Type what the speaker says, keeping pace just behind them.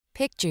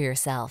Picture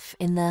yourself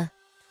in the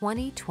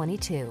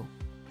 2022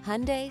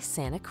 Hyundai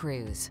Santa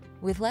Cruz.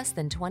 With less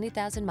than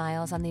 20,000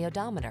 miles on the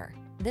odometer,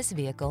 this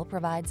vehicle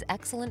provides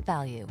excellent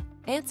value.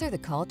 Answer the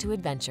call to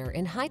adventure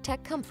in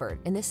high-tech comfort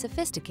in this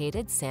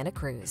sophisticated Santa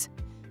Cruz.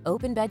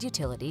 Open bed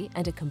utility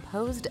and a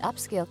composed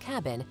upscale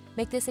cabin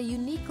make this a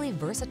uniquely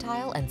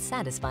versatile and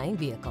satisfying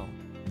vehicle.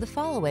 The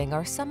following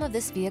are some of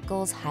this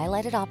vehicle's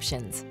highlighted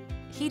options: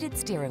 heated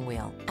steering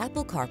wheel,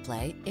 Apple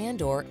CarPlay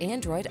and/or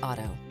Android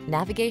Auto,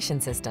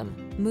 navigation system,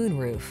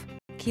 moonroof,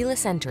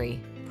 keyless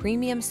entry,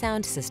 premium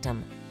sound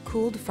system,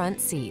 cooled front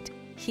seat,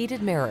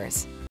 heated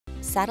mirrors,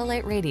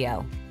 satellite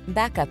radio,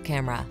 backup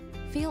camera.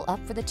 Feel up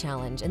for the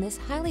challenge in this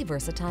highly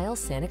versatile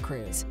Santa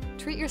Cruz.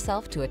 Treat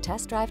yourself to a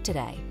test drive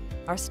today.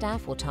 Our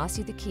staff will toss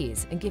you the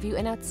keys and give you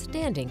an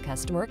outstanding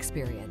customer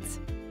experience.